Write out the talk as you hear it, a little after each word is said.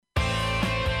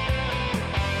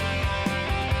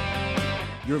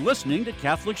You're listening to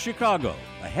Catholic Chicago.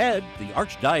 Ahead, the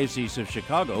Archdiocese of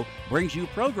Chicago brings you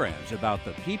programs about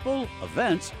the people,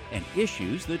 events, and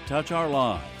issues that touch our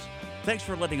lives. Thanks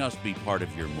for letting us be part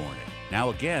of your morning.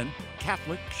 Now again,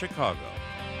 Catholic Chicago.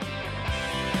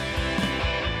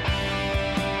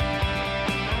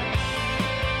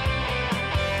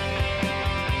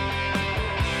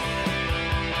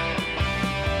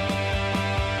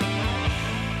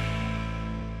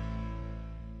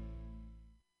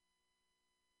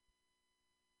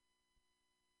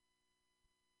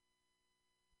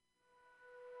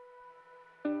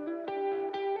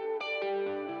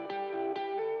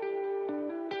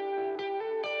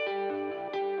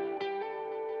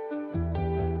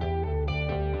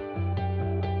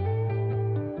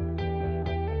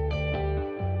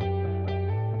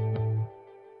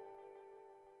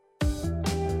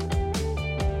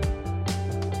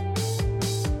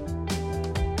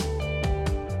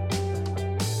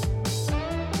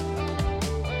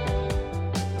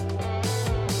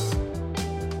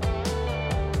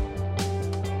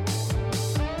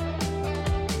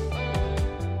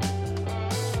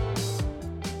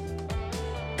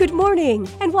 Good morning,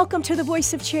 and welcome to the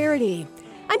Voice of Charity.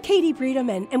 I'm Katie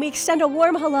Breedeman, and we extend a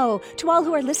warm hello to all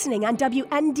who are listening on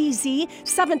WNDZ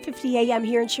 750 AM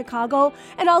here in Chicago,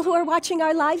 and all who are watching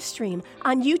our live stream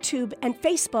on YouTube and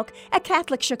Facebook at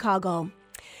Catholic Chicago.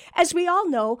 As we all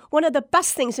know, one of the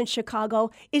best things in Chicago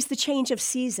is the change of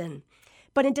season.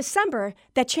 But in December,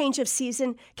 that change of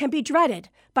season can be dreaded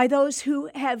by those who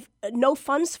have no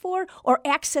funds for or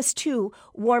access to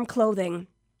warm clothing.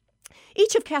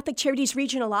 Each of Catholic Charities'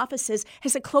 regional offices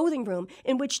has a clothing room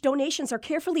in which donations are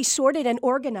carefully sorted and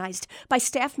organized by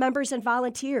staff members and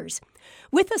volunteers.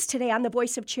 With us today on The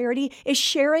Voice of Charity is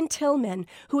Sharon Tillman,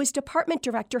 who is Department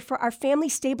Director for our Family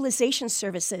Stabilization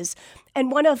Services.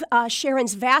 And one of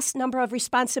Sharon's vast number of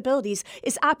responsibilities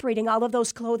is operating all of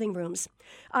those clothing rooms.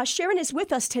 Sharon is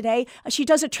with us today. She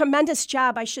does a tremendous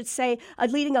job, I should say,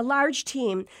 leading a large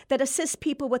team that assists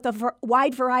people with a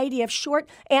wide variety of short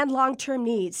and long-term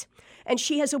needs. And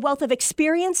she has a wealth of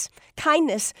experience,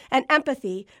 kindness, and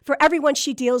empathy for everyone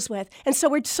she deals with. And so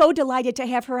we're so delighted to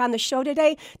have her on the show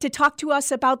today to talk to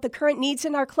us about the current needs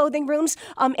in our clothing rooms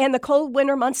and the cold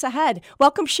winter months ahead.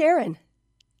 Welcome, Sharon.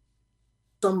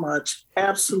 So much.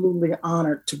 Absolutely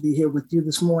honored to be here with you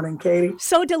this morning, Katie.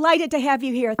 So delighted to have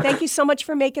you here. Thank you so much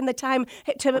for making the time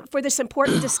for this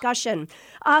important discussion.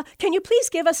 Can you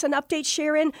please give us an update,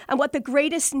 Sharon, on what the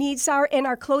greatest needs are in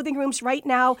our clothing rooms right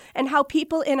now and how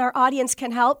people in our audience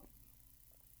can help?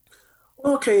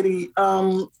 Well, Katie,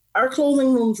 our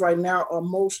clothing rooms right now are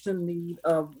most in need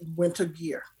of winter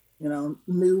gear,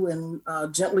 new and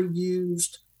gently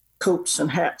used coats and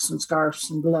hats and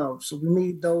scarves and gloves. So we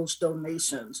need those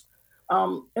donations.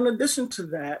 In addition to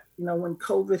that, when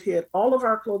COVID hit, all of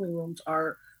our clothing rooms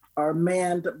are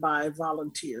manned by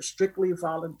volunteers, strictly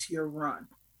volunteer run.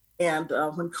 And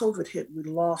when COVID hit, we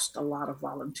lost a lot of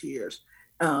volunteers.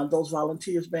 Those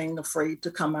volunteers being afraid to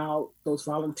come out, those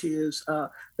volunteers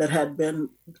that had been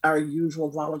our usual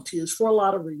volunteers for a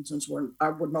lot of reasons were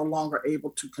no longer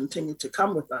able to continue to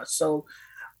come with us. So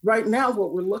right now,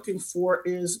 what we're looking for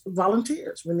is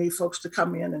volunteers. We need folks to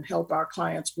come in and help our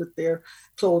clients with their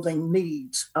clothing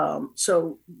needs.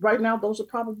 So right now, those are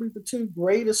probably the two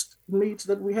greatest needs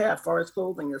that we have as far as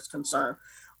clothing is concerned.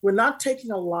 We're not taking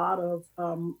a lot of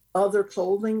other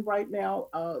clothing right now.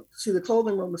 See, the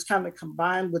clothing room is kind of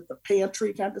combined with the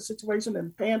pantry kind of situation.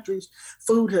 And pantries,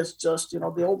 food has just, the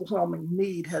overwhelming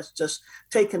need has just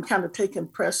taken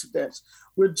precedence.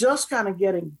 We're just kind of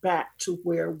getting back to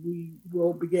where we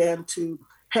will begin to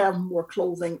have more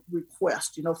clothing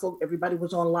requests. Everybody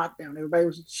was on lockdown. Everybody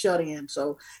was shut in.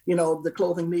 So, the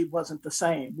clothing need wasn't the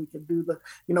same. We could do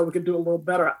we could do a little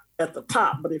better at the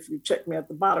top, but if you check me at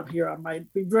the bottom here, I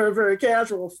might be very, very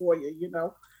casual for you,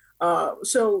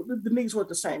 So the needs weren't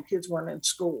the same. Kids weren't in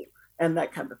school and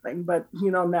that kind of thing. But,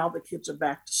 now the kids are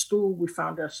back to school. We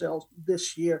found ourselves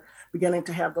this year beginning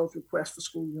to have those requests for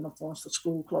school uniforms, for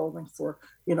school clothing, for,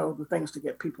 the things to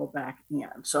get people back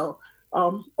in. So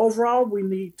overall, we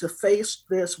need to face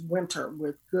this winter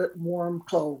with good, warm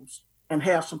clothes and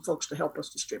have some folks to help us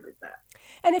distribute that.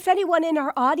 And if anyone in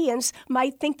our audience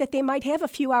might think that they might have a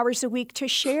few hours a week to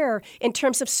share in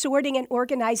terms of sorting and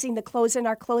organizing the clothes in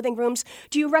our clothing rooms,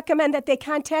 do you recommend that they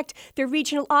contact their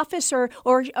regional office or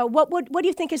what do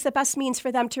you think is the best means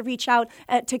for them to reach out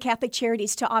to Catholic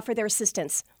Charities to offer their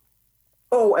assistance?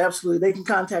 Oh, absolutely. They can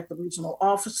contact the regional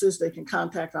offices. They can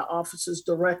contact our offices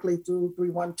directly through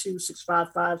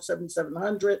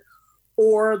 312-655-7700,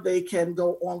 or they can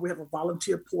go on. We have a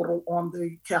volunteer portal on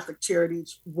the Catholic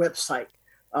Charities website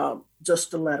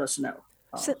just to let us know.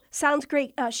 Sounds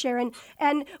great, Sharon.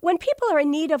 And when people are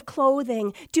in need of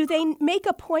clothing, do they make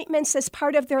appointments as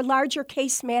part of their larger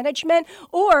case management,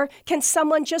 or can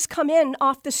someone just come in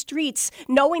off the streets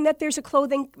knowing that there's a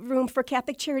clothing room for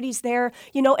Catholic Charities there,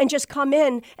 and just come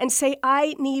in and say,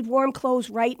 I need warm clothes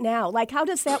right now? Like, how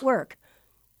does that work?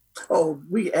 Oh,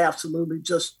 we absolutely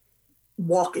just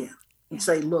walk in and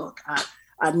say, look,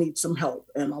 I need some help.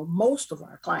 And most of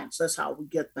our clients, that's how we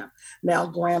get them. Now,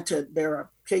 granted, there are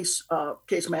case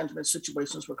management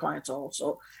situations where clients are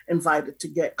also invited to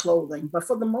get clothing. But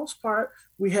for the most part,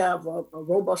 we have a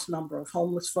robust number of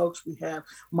homeless folks. We have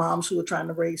moms who are trying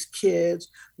to raise kids.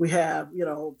 We have,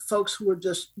 folks who are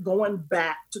just going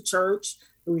back to church.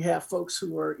 We have folks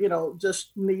who are,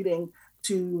 just needing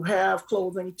to have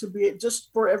clothing to be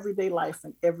just for everyday life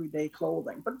and everyday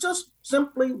clothing, but just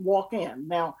simply walk in.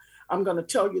 Now, I'm going to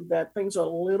tell you that things are a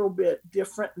little bit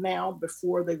different now.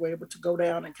 Before they were able to go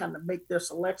down and kind of make their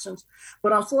selections.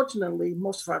 But unfortunately,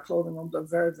 most of our clothing rooms are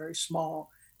very, very small.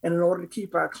 And in order to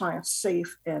keep our clients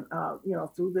safe and,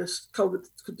 through this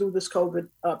COVID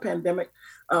pandemic,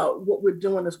 what we're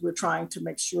doing is we're trying to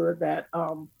make sure that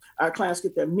our clients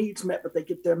get their needs met, but they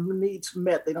get their needs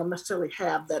met. They don't necessarily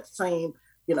have that same,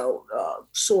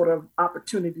 sort of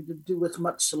opportunity to do as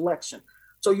much selection.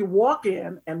 So you walk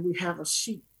in and we have a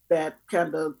sheet that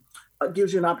kind of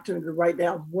gives you an opportunity to write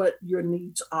down what your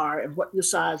needs are and what your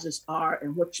sizes are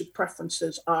and what your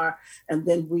preferences are. And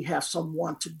then we have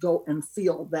someone to go and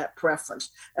fill that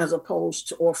preference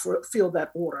fill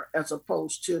that order, as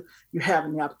opposed to you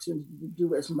having the opportunity to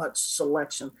do as much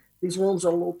selection. These rooms are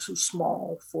a little too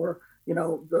small for,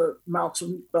 the amounts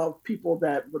of people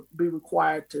that would be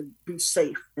required to be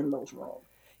safe in those rooms.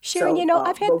 Sharon,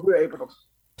 I've had... But we're able to...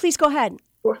 Please go ahead.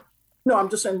 No, I'm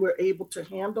just saying we're able to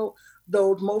handle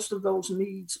most of those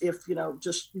needs if, you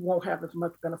won't have as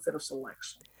much benefit of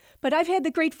selection. But I've had the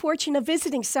great fortune of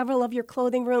visiting several of your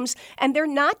clothing rooms, and they're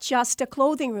not just a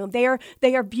clothing room. They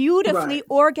are beautifully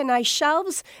organized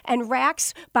shelves and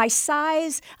racks by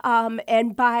size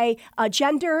and by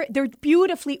gender. They're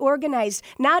beautifully organized,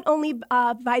 not only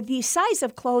by the size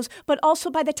of clothes, but also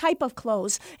by the type of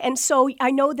clothes. And so I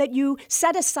know that you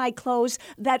set aside clothes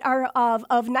that are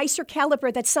of nicer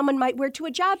caliber that someone might wear to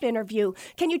a job interview.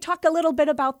 Can you talk a little bit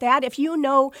about that? If you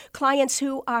know clients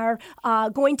who are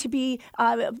going to be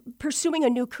pursuing a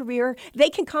new career, they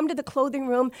can come to the clothing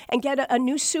room and get a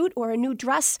new suit or a new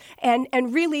dress and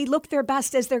really look their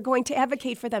best as they're going to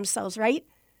advocate for themselves, right?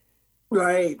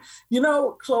 Right.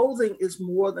 Clothing is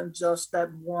more than just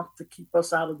that warmth to keep us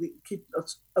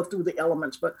through the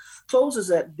elements, but clothes is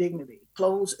that dignity.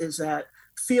 Clothes is that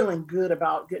feeling good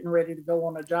about getting ready to go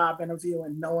on a job interview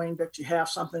and knowing that you have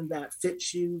something that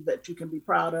fits you, that you can be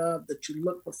proud of, that you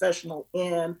look professional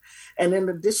in. And in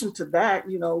addition to that,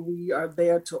 we are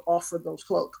there to offer those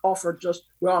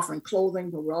we're offering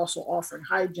clothing, but we're also offering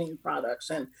hygiene products.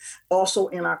 And also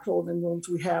in our clothing rooms,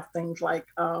 we have things like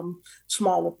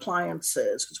small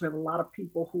appliances, because we have a lot of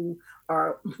people who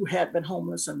had been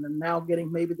homeless and are now getting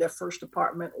maybe their first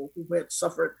apartment, or who had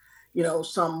suffered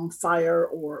some fire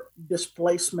or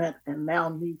displacement and now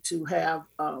need to have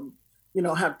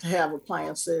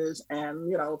appliances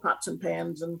and, pots and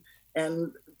pans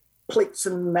and plates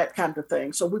and that kind of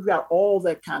thing. So we've got all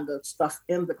that kind of stuff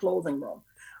in the clothing room.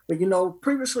 But,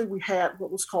 previously we had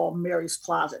what was called Mary's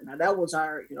Closet. Now that was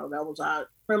our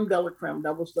creme de la creme.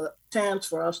 That was the chance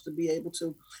for us to be able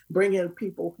to bring in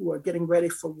people who are getting ready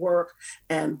for work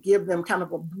and give them kind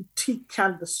of a boutique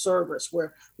kind of service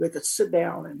where they could sit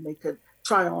down and they could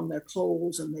try on their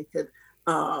clothes, and they could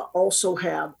also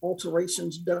have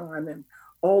alterations done and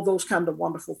all those kind of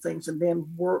wonderful things, and then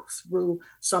work through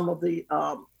some of the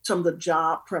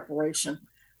job preparation.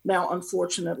 Now,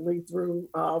 unfortunately, through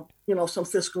some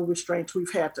fiscal restraints,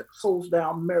 we've had to close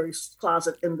down Mary's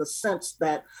Closet in the sense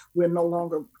that we're no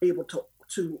longer able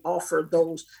to offer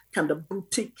those kind of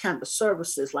boutique kind of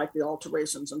services like the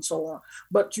alterations and so on.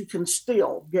 But you can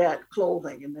still get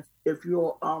clothing, and if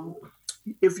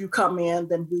you come in,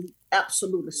 then we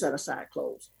absolutely set aside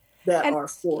clothes that are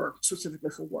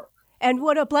specifically for work. And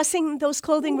what a blessing those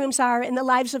clothing rooms are in the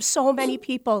lives of so many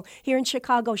people here in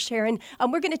Chicago, Sharon.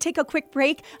 We're going to take a quick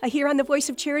break here on The Voice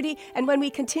of Charity. And when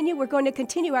we continue, we're going to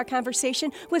continue our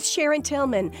conversation with Sharon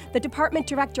Tillman, the Department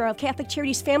Director of Catholic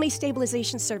Charities Family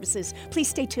Stabilization Services. Please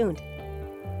stay tuned.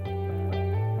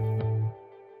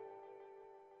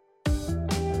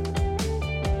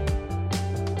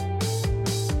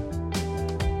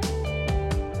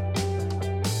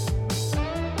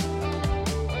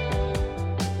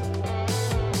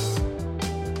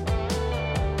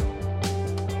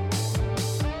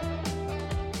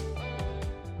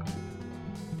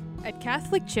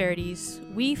 Catholic Charities,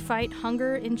 we fight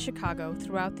hunger in Chicago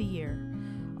throughout the year.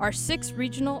 Our 6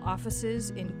 regional offices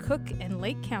in Cook and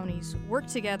Lake counties work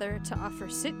together to offer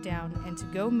sit-down and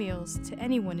to-go meals to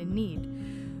anyone in need.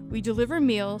 We deliver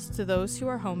meals to those who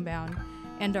are homebound,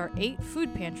 and our 8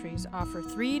 food pantries offer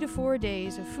 3 to 4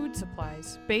 days of food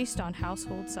supplies based on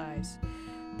household size.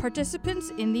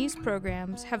 Participants in these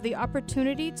programs have the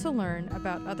opportunity to learn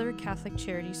about other Catholic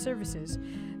charity services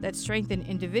that strengthen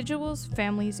individuals,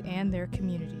 families, and their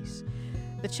communities.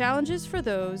 The challenges for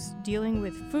those dealing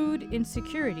with food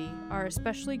insecurity are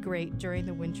especially great during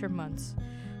the winter months.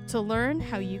 To learn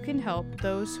how you can help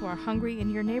those who are hungry in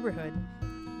your neighborhood,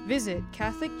 visit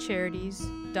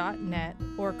CatholicCharities.net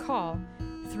or call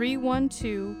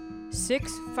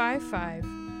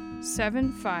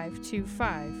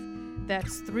 312-655-7525.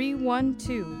 That's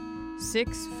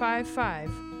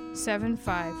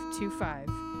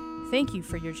 312-655-7525. Thank you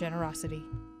for your generosity.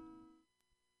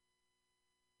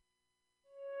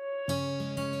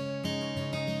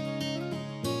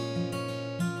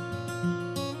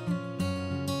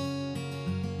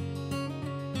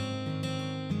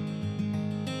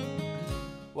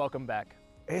 Welcome back.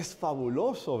 Es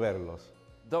fabuloso verlos.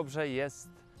 Dobrze jest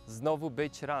znowu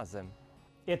być razem.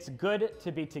 It's good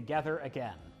to be together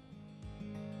again.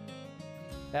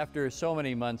 After so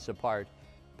many months apart,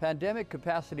 pandemic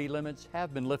capacity limits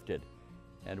have been lifted,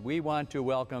 and we want to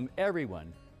welcome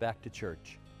everyone back to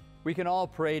church. We can all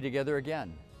pray together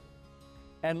again.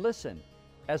 And listen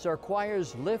as our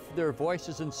choirs lift their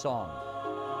voices in song.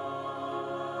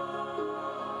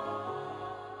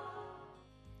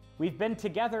 We've been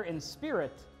together in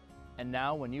spirit. And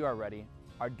now, when you are ready,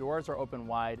 our doors are open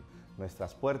wide.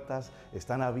 Nuestras puertas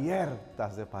están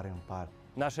abiertas de par en par.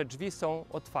 Nasze drzwi są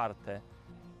otwarte.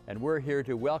 And we're here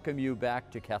to welcome you back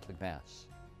to Catholic Mass.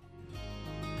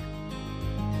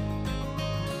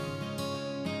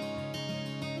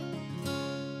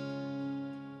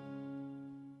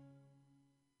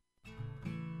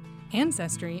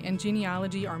 Ancestry and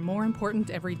genealogy are more important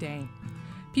every day.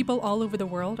 People all over the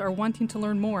world are wanting to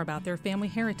learn more about their family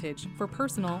heritage for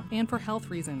personal and for health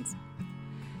reasons.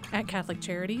 At Catholic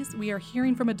Charities, we are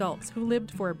hearing from adults who lived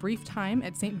for a brief time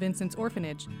at St. Vincent's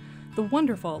Orphanage, the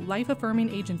wonderful life-affirming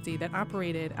agency that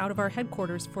operated out of our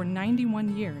headquarters for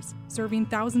 91 years, serving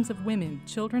thousands of women,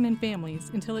 children, and families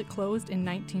until it closed in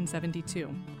 1972.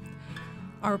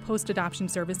 Our post-adoption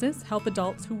services help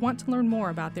adults who want to learn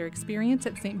more about their experience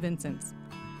at St. Vincent's.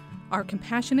 Our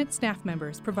compassionate staff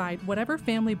members provide whatever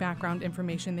family background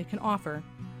information they can offer,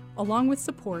 along with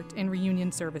support and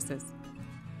reunion services.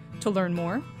 To learn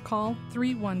more, call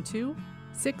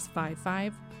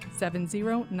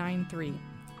 312-655-7093.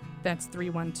 That's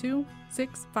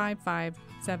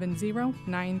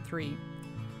 312-655-7093.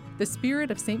 The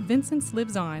spirit of St. Vincent's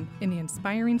lives on in the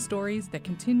inspiring stories that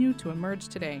continue to emerge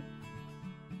today.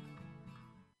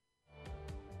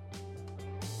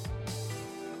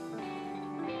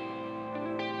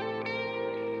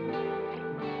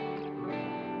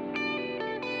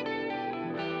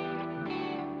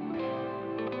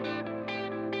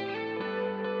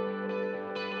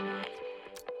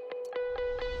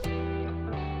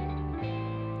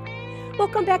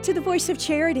 Welcome back to the Voice of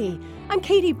Charity. I'm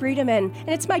Katie Breedeman, and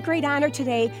it's my great honor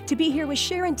today to be here with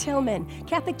Sharon Tillman,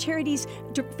 Catholic Charities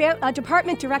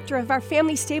Department Director of our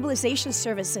Family Stabilization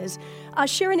Services.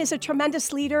 Sharon is a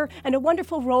tremendous leader and a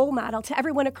wonderful role model to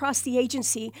everyone across the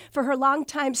agency for her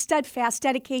longtime steadfast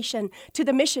dedication to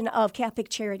the mission of Catholic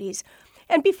Charities.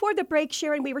 And before the break,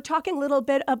 Sharon, we were talking a little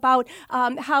bit about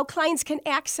how clients can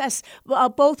access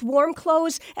both warm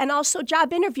clothes and also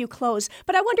job interview clothes.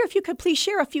 But I wonder if you could please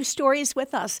share a few stories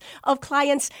with us of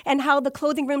clients and how the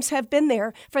clothing rooms have been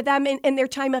there for them in their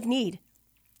time of need.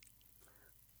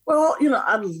 Well,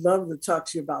 I'd love to talk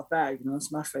to you about that.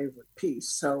 It's my favorite piece.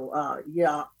 So, I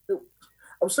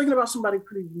was thinking about somebody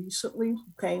pretty recently who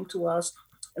came to us,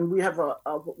 and we have a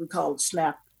what we call a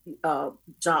SNAP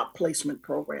job placement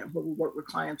program, where we work with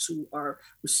clients who are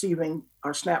receiving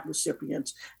our SNAP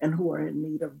recipients and who are in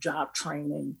need of job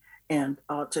training and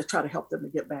to try to help them to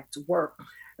get back to work.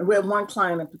 And we had one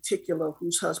client in particular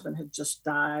whose husband had just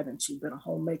died, and she'd been a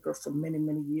homemaker for many,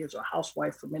 many years, or a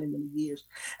housewife for many, many years,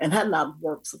 and had not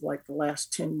worked for like the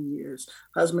last 10 years.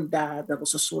 Husband died. That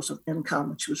was a source of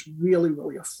income, and she was really,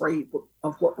 really afraid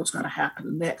of what was going to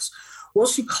happen next. Well,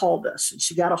 she called us, and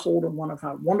she got a hold of one of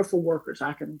our wonderful workers.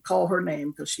 I can call her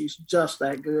name because she's just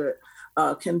that good,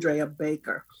 Kendrea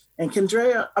Baker. And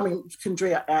Kendrea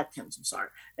Atkins, I'm sorry.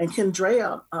 And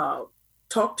Kendrea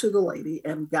talked to the lady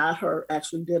and got her,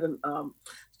 actually did an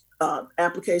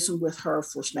application with her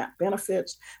for SNAP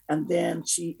benefits. And then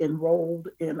she enrolled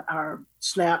in our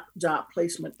SNAP job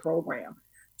placement program.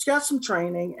 she got some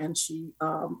training, and she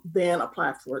then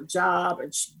applied for a job,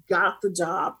 and she got the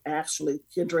job. Actually,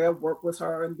 Kendra worked with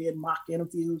her and did mock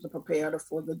interviews and prepared her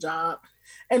for the job.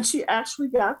 And she actually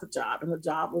got the job, and the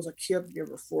job was a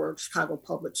caregiver for Chicago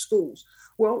Public Schools.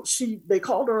 Well, they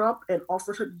called her up and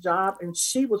offered her the job, and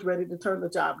she was ready to turn the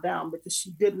job down because she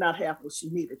did not have what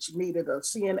she needed. She needed a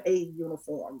CNA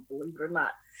uniform, believe it or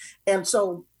not. And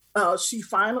so she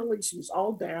was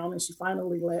all down, and she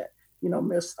finally let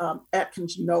Miss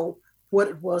Atkins know what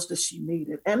it was that she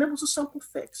needed. And it was a simple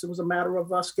fix. It was a matter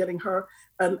of us getting her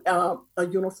a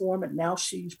uniform, and now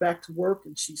she's back to work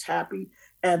and she's happy.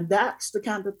 And that's the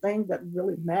kind of thing that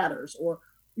really matters. Or,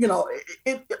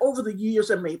 it over the years,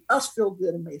 it made us feel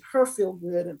good and made her feel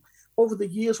good. And over the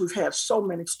years, we've had so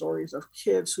many stories of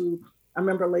kids who, I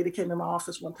remember a lady came in my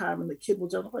office one time, and the kid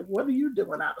was like, "What are you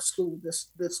doing out of school this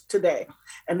today?"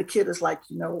 And the kid is like,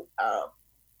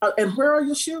 and where are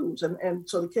your shoes? And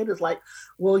so the kid is like,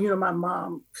 well, my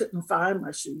mom couldn't find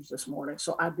my shoes this morning,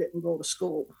 so I didn't go to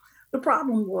school. The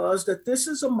problem was that this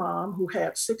is a mom who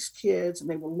had 6 kids, and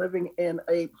they were living in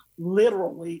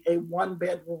literally a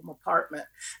 1-bedroom apartment.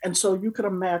 And so you can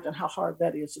imagine how hard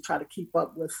that is to try to keep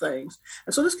up with things.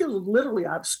 And so this kid was literally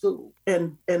out of school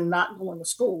and not going to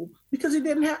school because he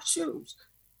didn't have shoes.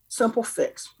 Simple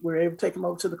fix. We were able to take him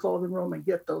over to the clothing room and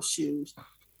get those shoes.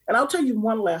 And I'll tell you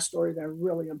one last story that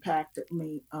really impacted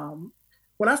me.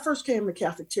 When I first came to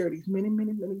Catholic Charities many,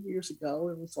 many, many years ago,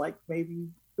 it was like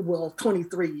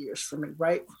 23 years for me,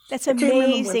 right? That's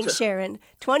amazing, Sharon.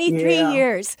 23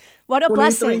 years. What a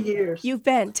blessing you've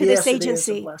been to this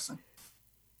agency. It is a blessing.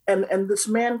 And this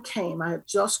man came. I had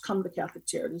just come to Catholic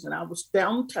Charities, and I was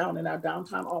downtown in our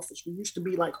downtown office. We used to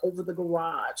be like over the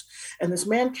garage. And this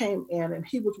man came in, and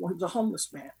he was a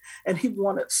homeless man, and he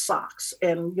wanted socks.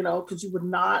 And, because you would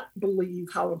not believe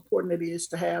how important it is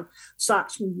to have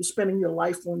socks when you're spending your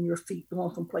life on your feet,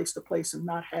 going from place to place and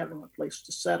not having a place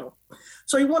to settle.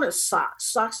 So he wanted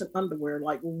socks and underwear,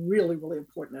 like really, really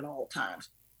important at all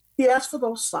times. He asked for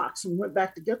those socks and went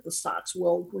back to get the socks.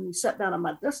 Well, when he sat down on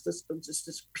my desk, it was just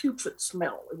this putrid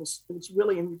smell. It was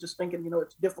really, and you're just thinking,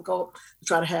 it's difficult to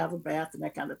try to have a bath and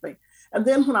that kind of thing. And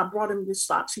then when I brought him these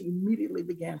socks, he immediately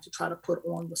began to try to put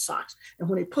on the socks. And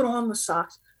when he put on the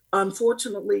socks,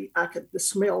 unfortunately, the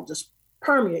smell just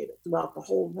permeated throughout the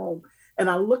whole room. And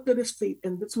I looked at his feet,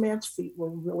 and this man's feet were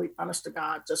really, honest to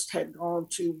God, just had gone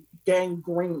to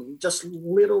gangrene, just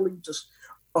literally just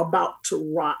about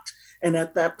to rot. And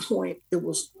at that point,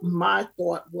 my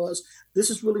thought was, this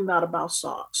is really not about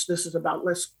socks. This is about,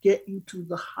 let's get you to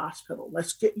the hospital.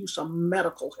 Let's get you some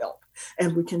medical help,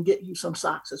 and we can get you some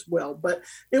socks as well. But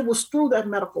it was through that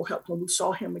medical help, when we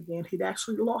saw him again, he'd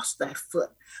actually lost that foot.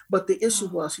 But the issue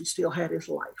was he still had his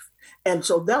life. And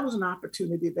so that was an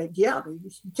opportunity that,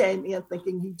 he came in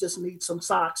thinking he just needs some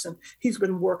socks, and he's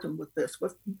been working with this.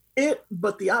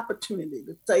 But the opportunity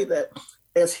to say that,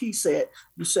 as he said,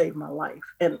 you saved my life.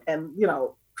 And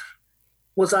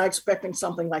was I expecting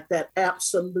something like that?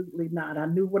 Absolutely not. I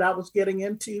knew what I was getting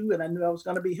into, and I knew I was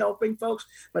going to be helping folks,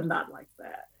 but not like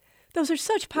that. Those are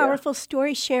such powerful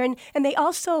stories, Sharon, and they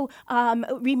also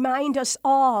remind us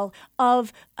all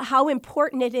of how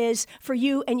important it is for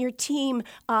you and your team.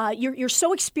 You're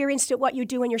so experienced at what you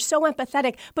do, and you're so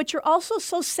empathetic, but you're also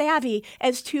so savvy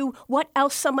as to what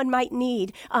else someone might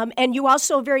need. And you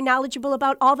also are very knowledgeable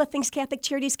about all the things Catholic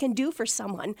Charities can do for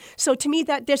someone. So to me,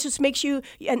 this just makes you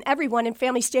and everyone in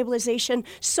family stabilization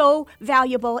so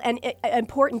valuable and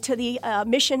important to the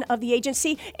mission of the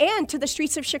agency and to the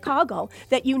streets of Chicago,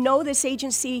 that you know this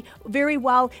agency very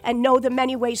well and know the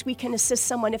many ways we can assist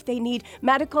someone if they need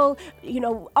medical,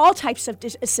 all types of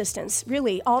assistance,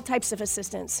 really, all types of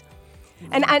assistance.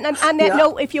 And on that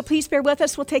note, if you'll please bear with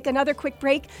us, we'll take another quick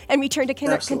break and return to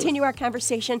continue our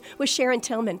conversation with Sharon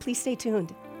Tillman. Please stay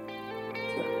tuned.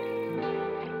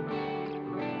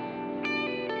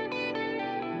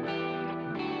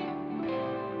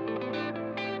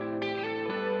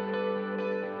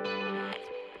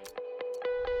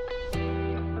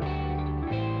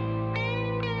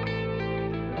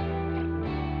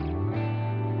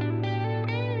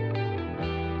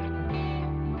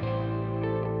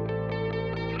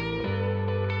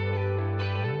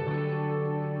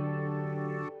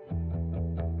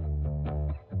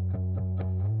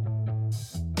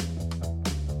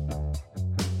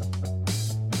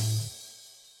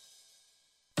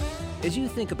 As you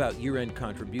think about year-end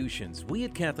contributions, we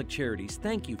at Catholic Charities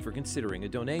thank you for considering a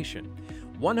donation.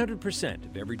 100%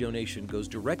 of every donation goes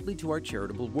directly to our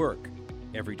charitable work.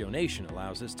 Every donation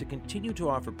allows us to continue to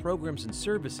offer programs and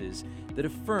services that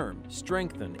affirm,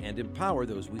 strengthen, and empower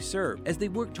those we serve as they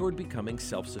work toward becoming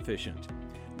self-sufficient.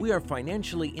 We are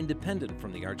financially independent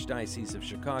from the Archdiocese of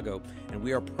Chicago, and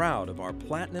we are proud of our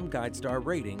Platinum GuideStar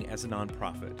rating as a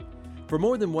nonprofit. For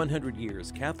more than 100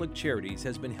 years, Catholic Charities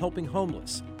has been helping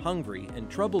homeless, hungry, and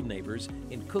troubled neighbors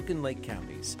in Cook and Lake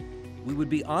counties. We would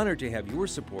be honored to have your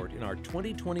support in our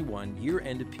 2021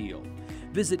 year-end appeal.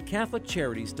 Visit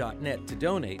CatholicCharities.net to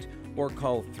donate or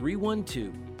call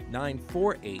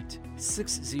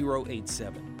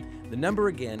 312-948-6087. The number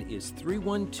again is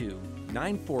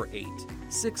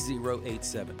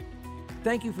 312-948-6087.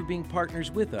 Thank you for being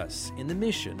partners with us in the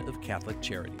mission of Catholic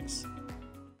Charities.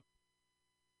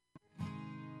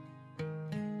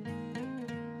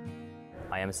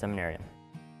 I am a seminarian.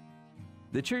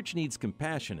 The Church needs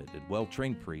compassionate and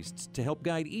well-trained priests to help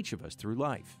guide each of us through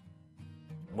life.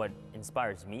 What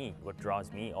inspires me, what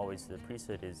draws me always to the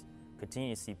priesthood is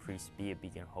continue to see priests be a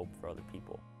beacon of hope for other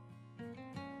people.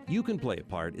 You can play a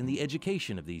part in the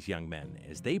education of these young men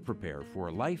as they prepare for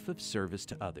a life of service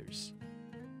to others.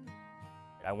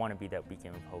 I want to be that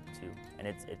beacon of hope too, and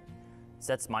it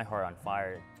sets my heart on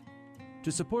fire.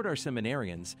 To support our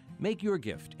seminarians, make your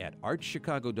gift at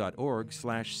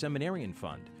archchicago.org/seminarian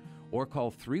fund or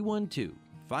call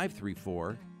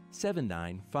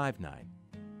 312-534-7959.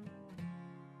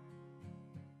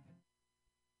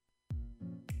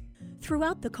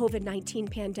 Throughout the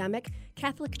COVID-19 pandemic,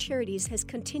 Catholic Charities has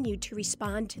continued to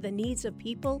respond to the needs of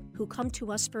people who come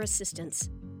to us for assistance.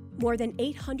 More than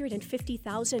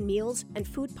 850,000 meals and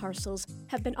food parcels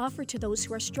have been offered to those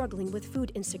who are struggling with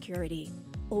food insecurity.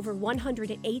 Over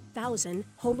 108,000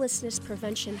 homelessness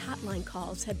prevention hotline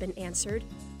calls have been answered.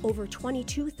 Over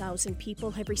 22,000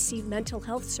 people have received mental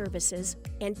health services,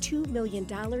 and $2 million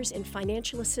in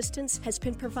financial assistance has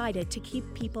been provided to keep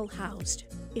people housed.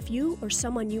 If you or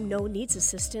someone you know needs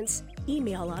assistance,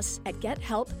 email us at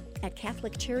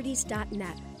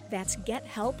gethelp@catholiccharities.net. That's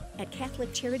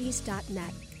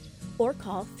gethelp@catholiccharities.net. Or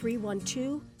call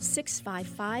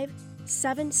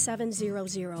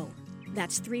 312-655-7700.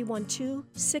 That's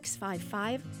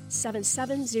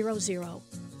 312-655-7700.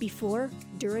 Before,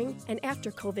 during, and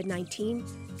after COVID-19,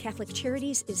 Catholic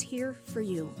Charities is here for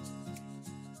you.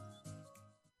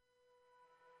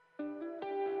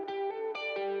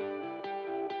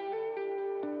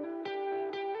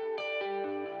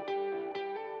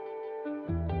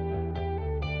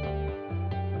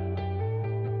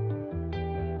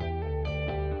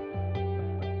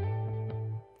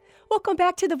 Welcome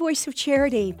back to the Voice of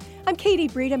Charity. I'm Katie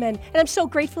Breedeman, and I'm so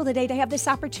grateful today to have this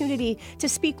opportunity to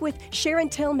speak with Sharon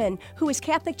Tillman, who is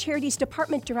Catholic Charities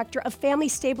Department Director of Family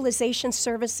Stabilization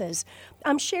Services.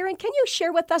 Sharon, can you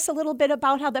share with us a little bit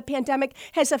about how the pandemic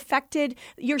has affected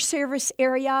your service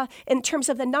area in terms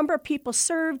of the number of people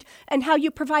served and how you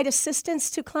provide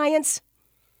assistance to clients?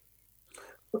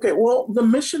 Okay, well, the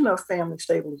mission of Family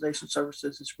Stabilization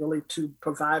Services is really to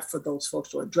provide for those folks,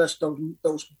 to address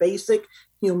those basic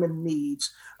human needs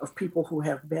of people who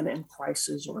have been in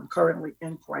crisis or currently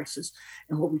in crisis.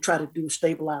 And what we try to do is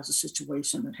stabilize the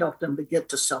situation and help them to get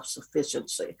to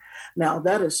self-sufficiency. Now,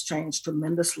 that has changed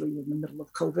tremendously in the middle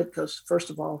of COVID, because first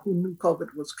of all, who knew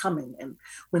COVID was coming? And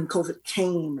when COVID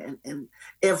came and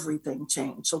everything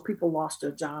changed. So people lost their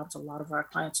jobs. A lot of our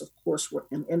clients, of course, were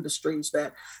in industries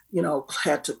that,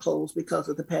 had to close because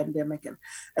of the pandemic.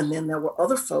 And then there were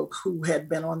other folk who had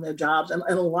been on their jobs and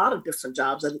a lot of different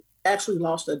jobs that actually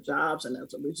lost their jobs, and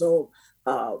as a result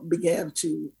began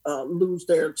to lose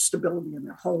their stability in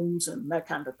their homes and that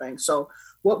kind of thing. So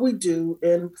what we do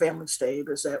in Family Stab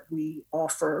is that we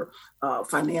offer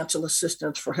financial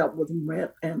assistance for help with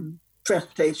rent and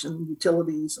transportation,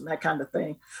 utilities, and that kind of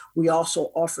thing. We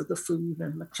also offer the food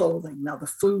and the clothing. Now, the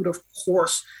food, of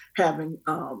course, having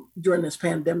during this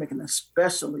pandemic, and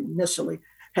especially initially,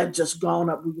 had just gone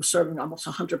up. We were serving almost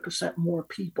 100% more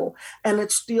people. And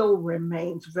it still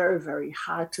remains very, very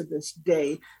high to this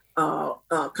day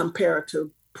compared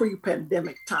to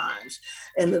pre-pandemic times.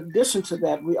 In addition to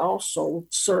that, we also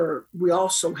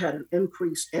had an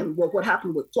increase in what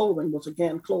happened with clothing was,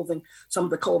 again, some of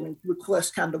the clothing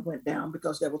requests kind of went down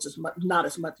because there was not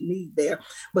as much need there,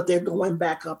 but they're going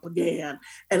back up again.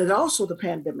 And it also, the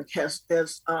pandemic has in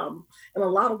a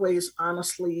lot of ways,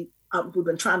 honestly, we've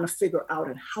been trying to figure out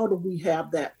and how do we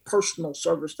have that personal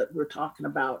service that we're talking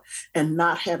about and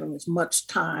not having as much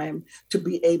time to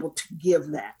be able to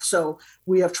give that. So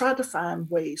we have tried to find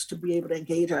ways to be able to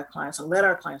engage our clients and let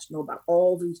our clients know about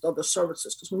all these other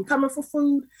services. Because when you're coming for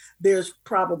food, there's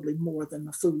probably more than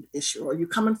the food issue. Or you're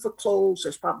coming for clothes,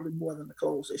 there's probably more than the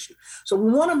clothes issue. So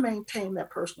we want to maintain that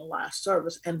personalized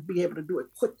service and be able to do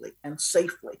it quickly and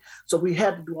safely. So we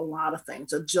had to do a lot of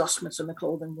things, adjustments in the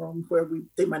clothing room where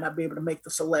they might not be be able to make the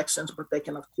selections, but they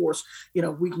can, of course,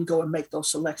 we can go and make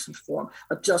those selections for them.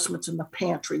 Adjustments in the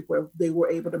pantry where they were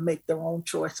able to make their own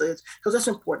choices, because that's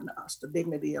important to us, the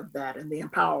dignity of that and the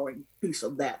empowering piece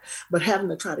of that. But having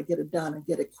to try to get it done and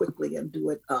get it quickly and do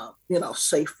it,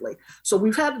 safely. So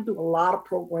we've had to do a lot of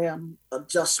program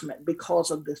adjustment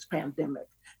because of this pandemic,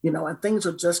 and things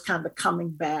are just kind of coming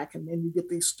back. And then you get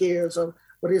these scares of,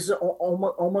 what is it,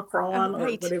 Omicron,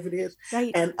 or whatever it is,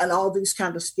 and all these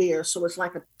kind of scares. So it's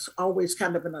like always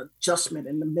kind of an adjustment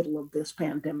in the middle of this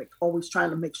pandemic, always trying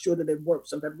to make sure that it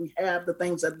works and that we have the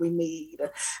things that we need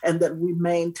and that we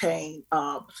maintain,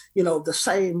 the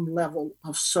same level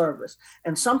of service.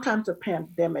 And sometimes the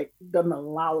pandemic doesn't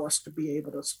allow us to be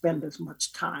able to spend as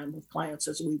much time with clients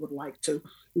as we would like to.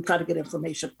 We try to get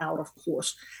information out, of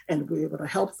course, and be able to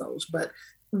help those. But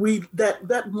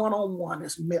that one-on-one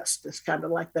is missed. It's kind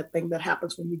of like that thing that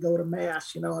happens when you go to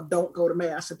mass, or don't go to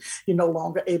mass, and you're no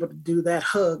longer able to do that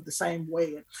hug the same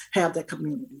way and have that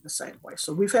community the same way.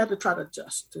 So we've had to try to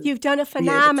adjust. You've done a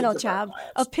phenomenal job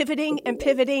of pivoting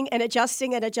and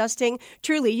adjusting.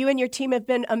 Truly, you and your team have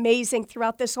been amazing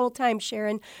throughout this whole time,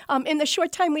 Sharon. In the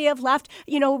short time we have left,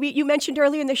 you mentioned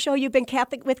earlier in the show you've been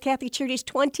with Catholic Charities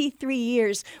 23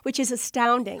 years, which is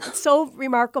astounding. It's so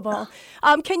remarkable.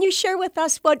 Can you share with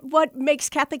us what makes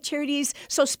Catholic Charities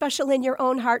so special in your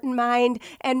own heart and mind?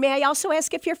 And may I also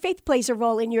ask if your faith plays a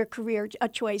role in your career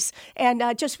choice? And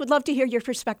just would love to hear your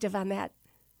perspective on that.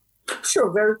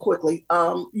 Sure, very quickly.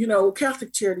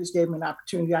 Catholic Charities gave me an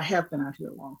opportunity. I have been out here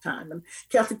a long time, and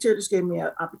Catholic Charities gave me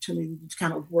an opportunity to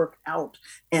kind of work out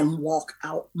and walk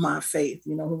out my faith.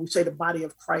 When we say the body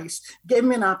of Christ, gave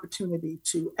me an opportunity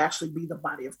to actually be the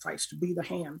body of Christ, to be the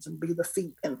hands and be the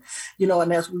feet. And,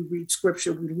 and as we read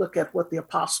scripture, we look at what the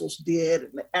apostles did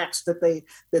and the acts that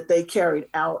they carried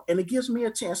out. And it gives me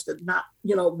a chance to not,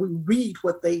 we read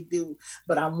what they do,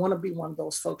 but I want to be one of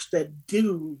those folks that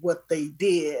do what they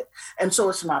did. And so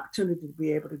it's an opportunity to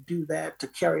be able to do that, to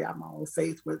carry out my own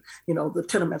faith with, the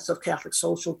tenements of Catholic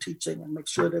social teaching, and make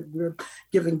sure that we're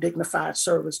giving dignified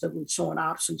service, that we're showing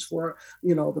options for,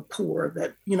 the poor,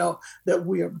 that, that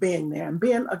we are being there and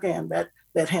being, again,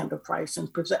 that hand of Christ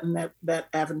and presenting that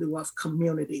avenue of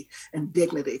community and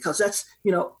dignity. Because that's,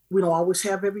 we don't always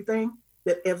have everything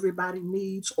that everybody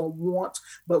needs or wants,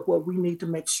 but what we need to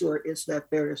make sure is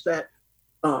that there is that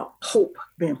hope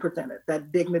being presented,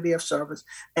 that dignity of service,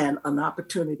 and an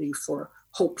opportunity for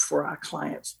hope for our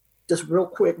clients. Just real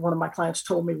quick, one of my clients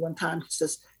told me one time, he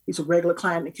says, he's a regular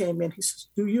client that came in. He says,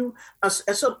 I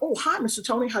said, oh, hi, Mr.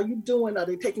 Tony, how you doing? Are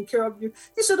they taking care of you?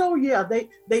 He said, oh, yeah,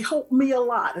 they help me a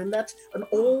lot. And that's an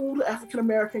old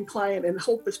African-American client, and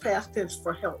hope is past tense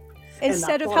for help.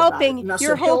 Instead of helping,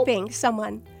 you're hoping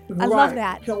someone. I love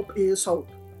that. Help is hope.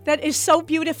 That is so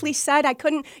beautifully said.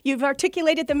 You've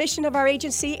articulated the mission of our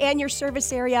agency and your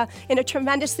service area in a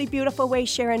tremendously beautiful way,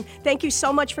 Sharon. Thank you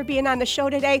so much for being on the show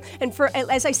today and for,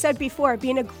 as I said before,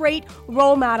 being a great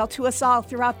role model to us all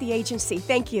throughout the agency.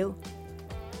 Thank you.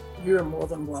 You're more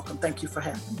than welcome. Thank you for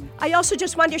having me. I also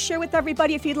just wanted to share with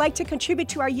everybody, if you'd like to contribute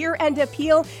to our year-end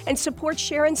appeal and support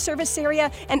Sharon's service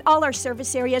area and all our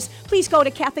service areas, please go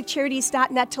to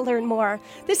CatholicCharities.net to learn more.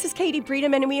 This is Katie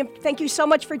Breedeman, and we thank you so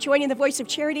much for joining the Voice of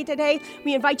Charity today.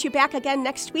 We invite you back again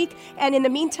next week. And in the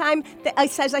meantime,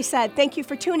 as I said, thank you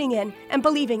for tuning in and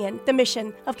believing in the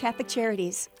mission of Catholic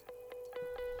Charities.